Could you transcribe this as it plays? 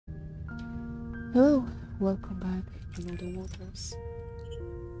Hello, welcome back in other waters.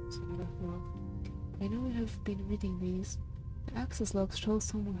 It's another world. I know you have been reading these. The access logs show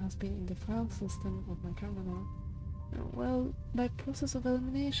someone has been in the file system of my terminal. Well, by process of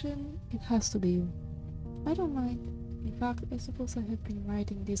elimination, it has to be you. I don't mind. In fact, I suppose I have been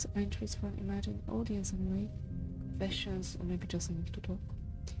writing these entries for an imagined audience anyway. Confessions, or maybe just enough to talk.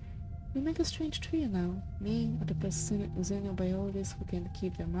 We make a strange trio now. Me, a depressed xenobiologist who can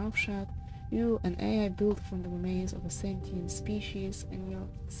keep their mouth shut, you, an AI built from the remains of a sentient species, and your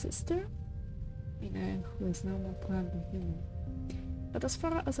sister? Mina, who is no more plant than human. But as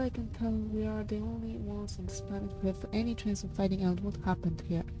far as I can tell, we are the only ones on this planet who have any chance of finding out what happened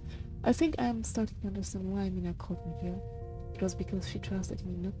here. I think I am starting to understand why Mina caught me here. It was because she trusted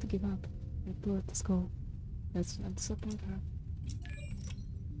me not to give up. I pulled the skull. Let's not disappoint her.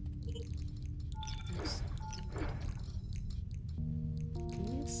 Yes.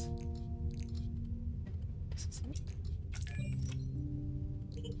 Please? This is it?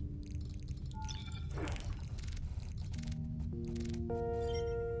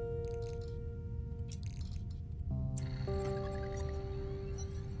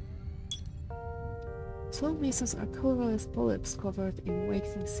 Slow mesons are colorless polyps covered in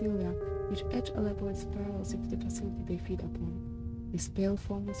waxing cilia, which etch elaborate spirals into the facility they feed upon. These pale,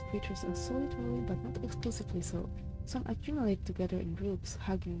 formless creatures are solitary, but not exclusively so. Some accumulate together in groups,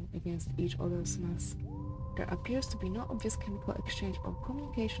 hugging against each other's mass. There appears to be no obvious chemical exchange or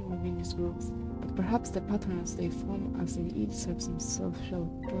communication within these groups, but perhaps the patterns they form as they eat serve some social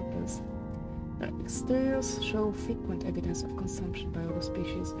purpose. Their exteriors show frequent evidence of consumption by other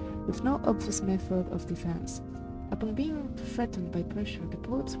species, with no obvious method of defense. Upon being threatened by pressure, the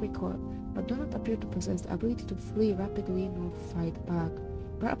polyps recoil, but do not appear to possess the ability to flee rapidly nor fight back.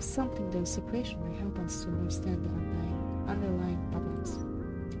 Perhaps something in their secretion may help us to understand the underlying patterns.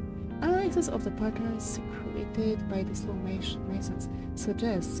 Analysis of the patterns secreted by the slow masons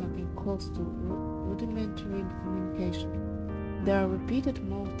suggests something close to rudimentary communication. There are repeated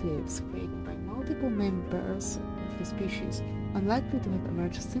motifs created by multiple members of the species, unlikely to have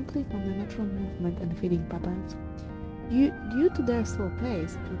emerged simply from the natural movement and feeding patterns. Due to their slow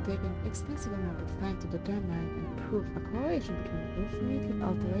pace, it will take an extensive amount of time to determine and prove a correlation between definitive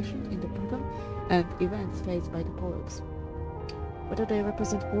alterations in the pattern and events faced by the polyps. Whether they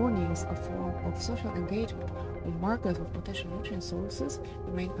represent warnings of form of social engagement or markers of potential nutrient sources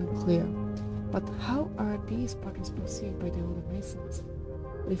remain unclear. But how are these patterns perceived by the older masons?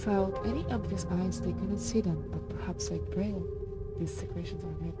 Without any obvious eyes, they cannot see them, but perhaps like braille, these secretions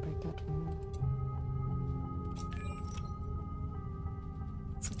are made by touch alone.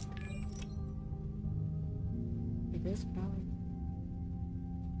 It is probably.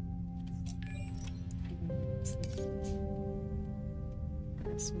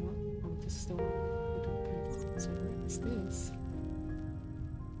 There's more. Oh, this is the one we don't care. So where is this?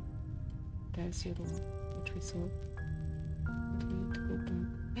 There's the other one, which we saw. But we need to go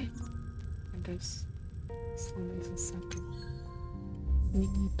back. And there's always a second. We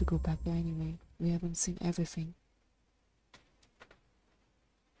need to go back there anyway. We haven't seen everything.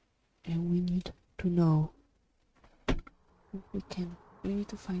 And we need to know if we can. We need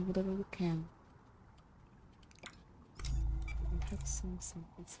to find whatever we can. We have some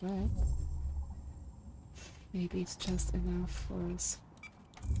samples left. Maybe it's just enough for us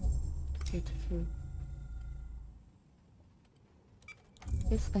to get through.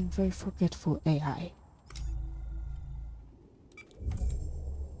 Yes, I'm very forgetful AI.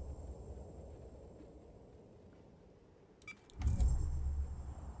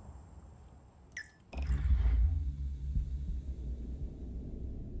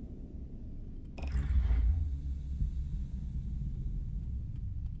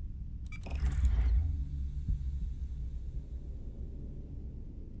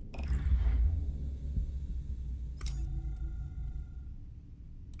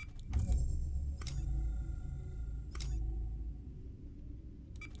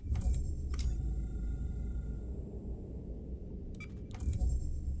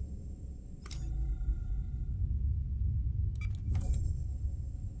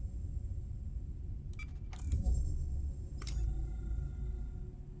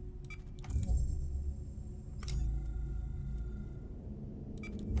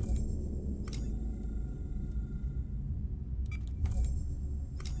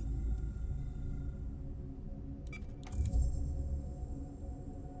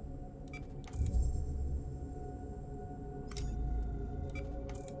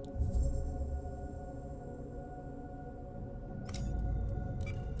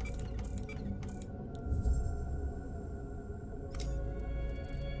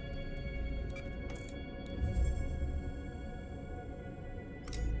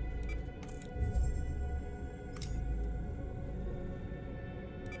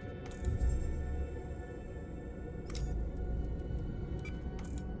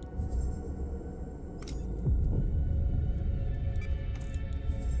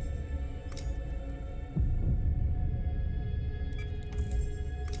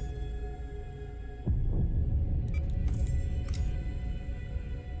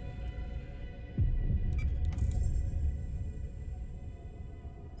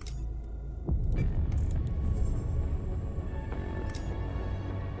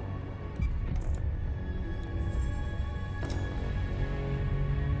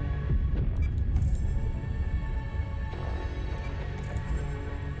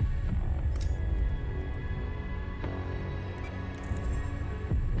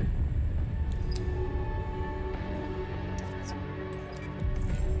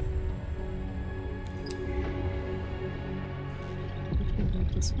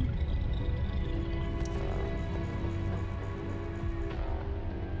 this one?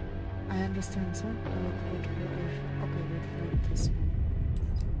 I understand, sir. Wait. Okay, wait for this one.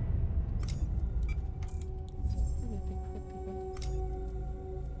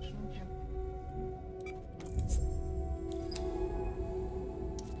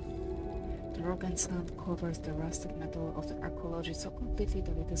 The rock and sand covers the rusted metal of the archaeology so completely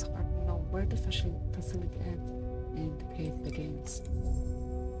that it is hard to know where the facility ends and the cave begins.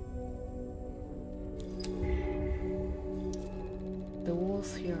 The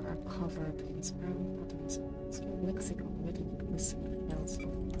walls here are covered in spiraling patterns, a small lexicon written with glistening bells of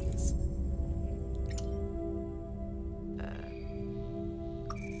images.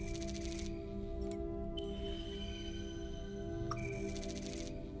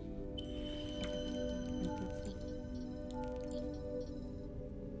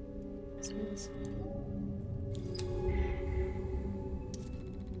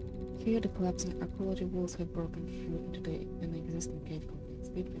 Here, the collapsing archaeology walls have broken through into an existing cave complex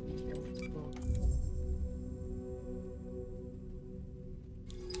deep beneath the ocean floor.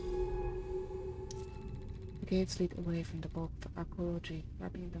 The caves lead away from the bulk of archaeology,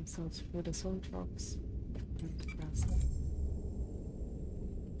 wrapping themselves through the solid rocks of burnt crust.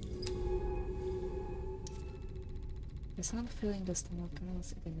 The sound filling the small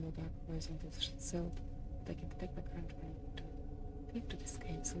tunnels in the dark horizontal silt, they can detect the current running deep to this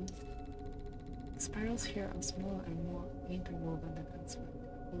cave zone. The spirals here are smaller and more interwoven than elsewhere in the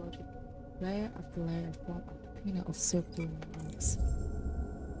archaeology. Layer after layer form a patina of circular rocks.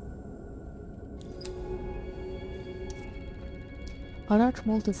 A large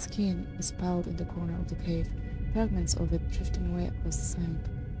molten skin is piled in the corner of the cave, fragments of it drifting away across the sand.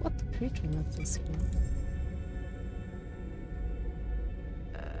 What creature left this here?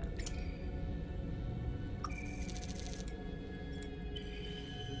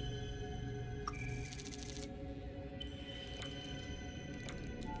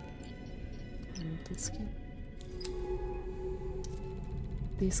 Skin.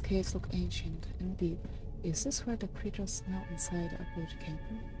 These caves look ancient and deep. Is this where the creatures now inside the archaeology came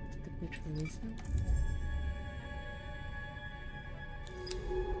from? Did the creature release them?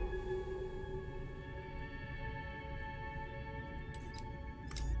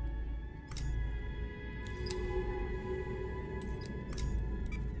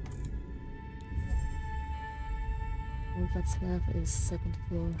 All that's left is second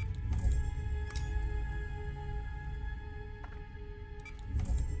floor.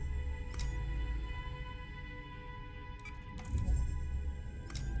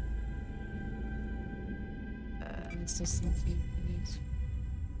 Is there something beneath?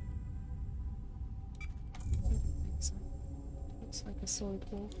 I don't think so. It looks like a solid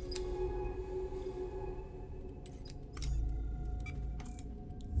wall.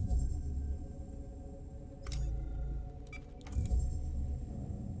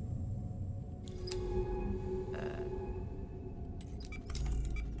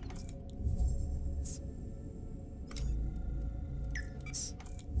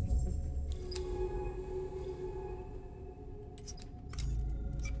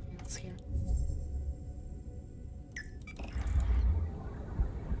 Here.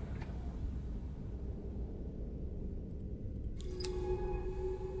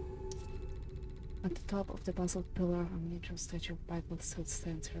 At the top of the basalt pillar, a miniature statue of Bible still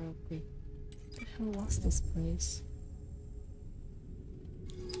stands heroically. What the hell was this place?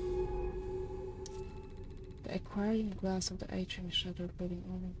 The aquarium glass of the atrium is shattered, leaving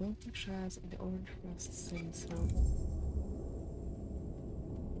only wilting shards in the orange rust stained sill.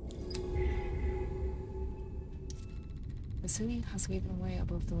 The ceiling has given way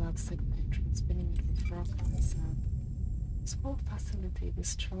above the lab segment entrance, filling it with rock and sand. This whole facility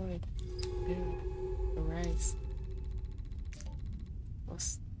destroyed, buried, erased.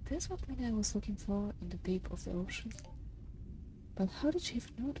 Was this what Mina was looking for in the deep of the ocean? But how did she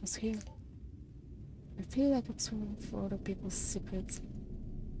even know it was here? I feel like I'm swimming for other people's secrets.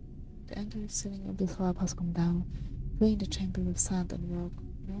 The entire ceiling of this lab has come down, filling the chamber with sand and rock.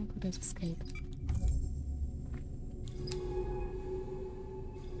 No one could have escaped.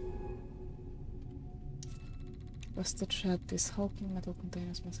 Rusted shut, these hulking metal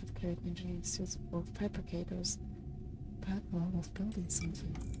containers must have carried engineering suits or fabricators. Padwell was building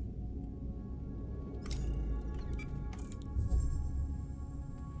something.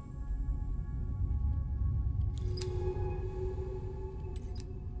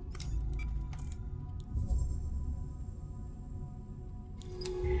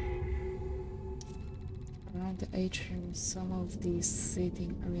 Around the atrium, some of these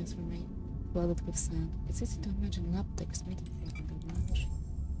seating areas remain flooded with sand. It's easy to imagine lab techs meeting here in the lounge.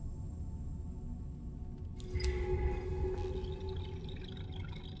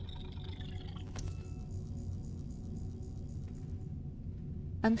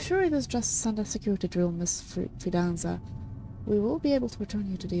 I'm sure it is just a standard security drill, Miss Fidanza. We will be able to return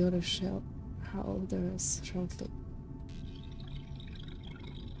you to the other shareholders shortly.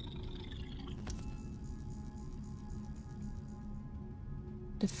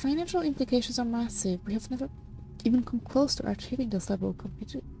 The financial implications are massive. We have never even come close to achieving this level of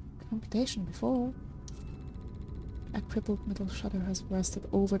computation before. A crippled metal shutter has rested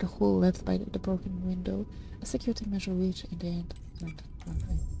over the hole left by the broken window. A security measure reached in the end went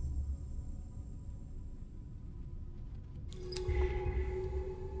nothing.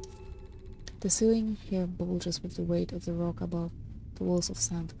 The ceiling here bulges with the weight of the rock above, the walls of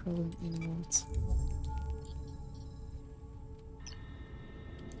sand curling inwards.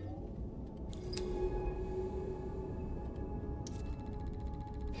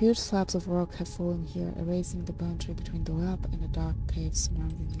 Huge slabs of rock have fallen here, erasing the boundary between the lab and the dark caves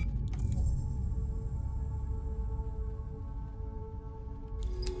surrounding it.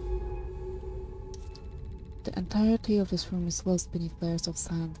 The entirety of this room is lost beneath layers of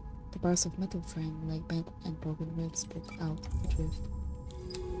sand. The bars of metal frame, like bent and broken ribs, poke out adrift.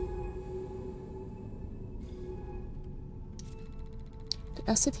 The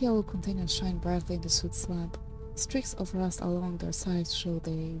acid yellow containers shine brightly in the soot's lamp. Streaks of rust along their sides show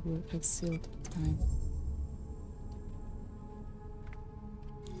they would have sealed with time.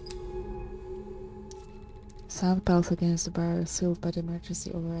 Sound pelts against the barrier sealed by the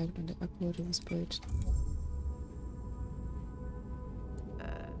emergency override when the uploader was breached.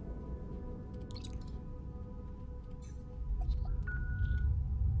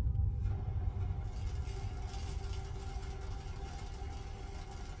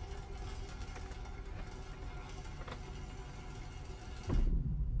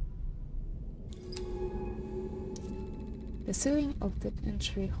 The ceiling of the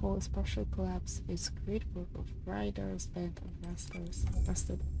entry hall is partially collapsed, its gridwork of riders bent and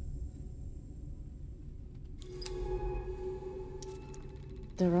rusted.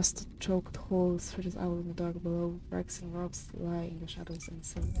 The rust-choked hole stretches out in the dark below. Wrecks and rocks lie in the shadows and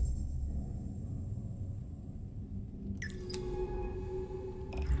silt.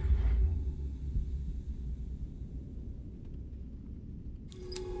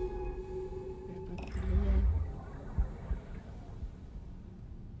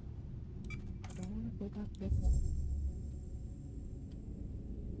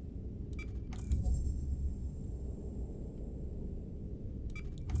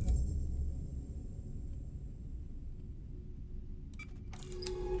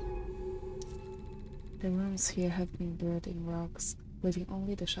 The rooms here have been buried in rocks, leaving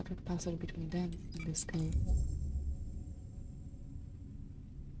only the shattered passage between them and this cave.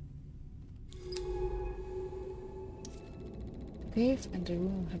 The cave and the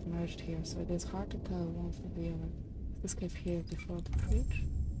room have merged here, so it is hard to tell one from the other. Is this cave here before the breach?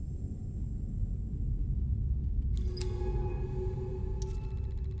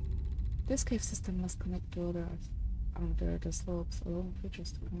 This cave system must connect to others under the slopes, allowing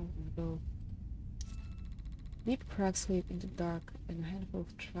creatures to come and go. Deep cracks lead into the dark, and a handful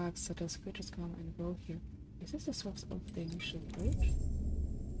of tracks such as creatures come and go here. Is this the source of the initial breach?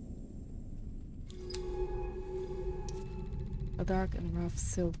 A dark and rough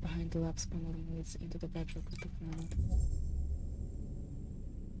silt behind the lab's paneling leads into the bedrock of the ground.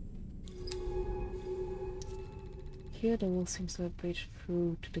 Here the wall seems to have breached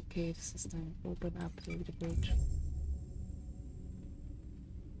through to the cave system, open up through the breach.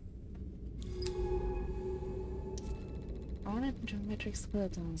 Ornate geometric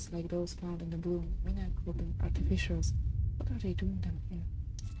skeletons like those found in the bloom, mina-grouping artificials. What are they doing down here?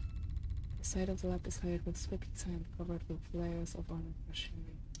 The side of the lab is layered with sweeping sand covered with layers of ornate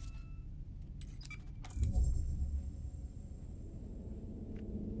machinery.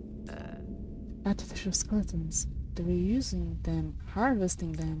 Artificial skeletons. They were using them,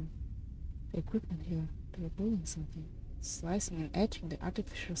 harvesting them. The equipment here, they were building something. Slicing and etching the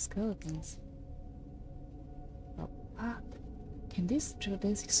artificial skeletons. But what? Can these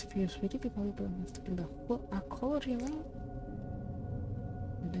geodesic spheres really be valuable enough to build a whole archaeology around?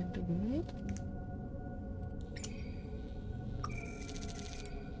 And then to ruin it?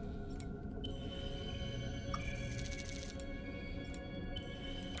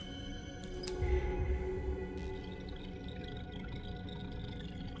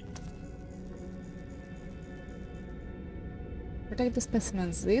 Protect the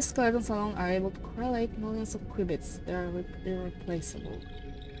specimens. These skeletons alone are able to correlate millions of qubits. They are irreplaceable.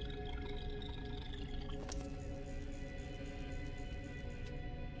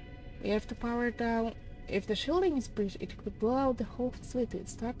 We have to power down. If the shielding is breached, it could blow out the whole facility.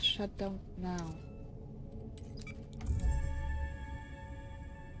 Start shutdown now.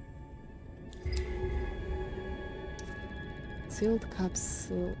 sealed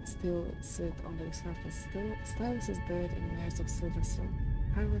capsule still sit on the surface. Stylus is buried in layers of silver stone,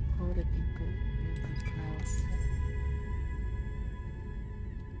 hard-coated in gold tiles.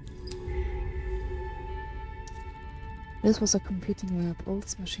 This was a computing lab. All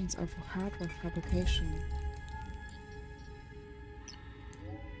these machines are for hardware fabrication.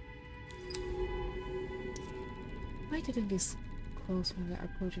 Why didn't this close when the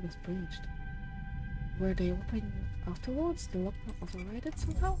archaeology was breached? Were they open afterwards? The lockdown overridden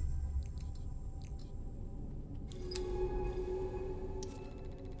somehow?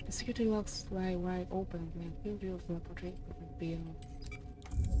 The security locks lie wide open, and the view of the laboratory equipment beyond.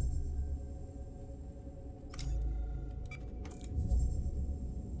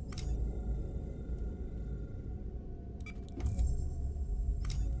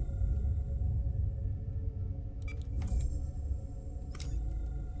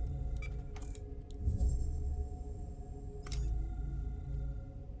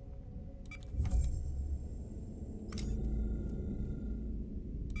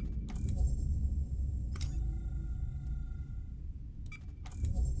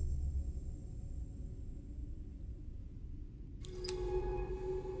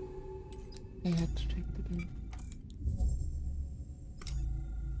 I had to check it again.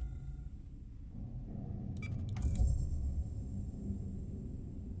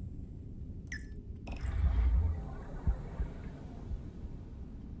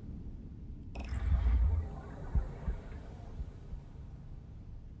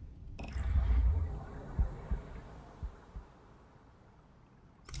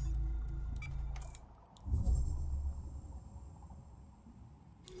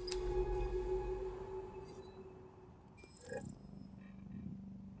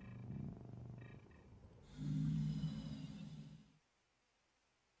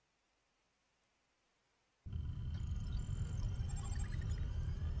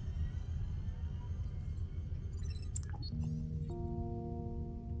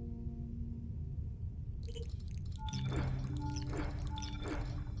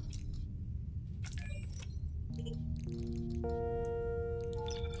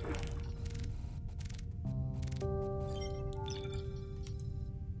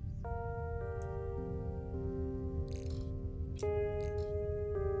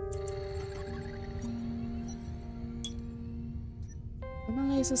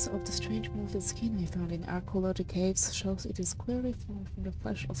 Analysis of the strange molded skin I found in archaeology caves shows it is clearly formed from the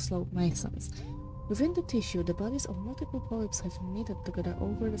flesh of slope masons. Within the tissue, the bodies of multiple polyps have been knitted together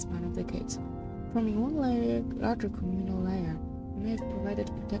over the span of decades. Forming one larger communal layer, it may have provided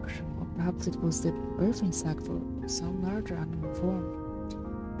protection, or perhaps it was the birthing sac for some larger animal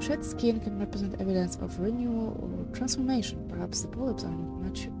form. Shed skin can represent evidence of renewal or transformation. Perhaps the polyps are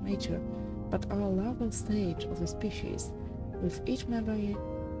not mature, but are a larval stage of the species, with each member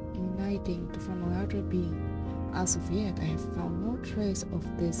uniting to form a larger being. As of yet, I have found no trace of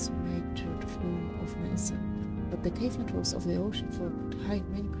this matured form of medicine, but the cave networks of the ocean floor could hide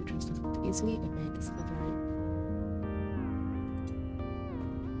many creatures that could easily evade discovery.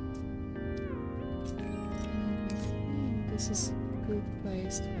 This is a good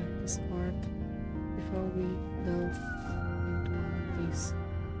place to end this part before we delve into one of these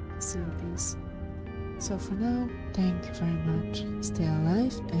facilities. So for now, thank you very much. Stay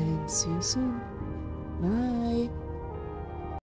alive and see you soon. Bye.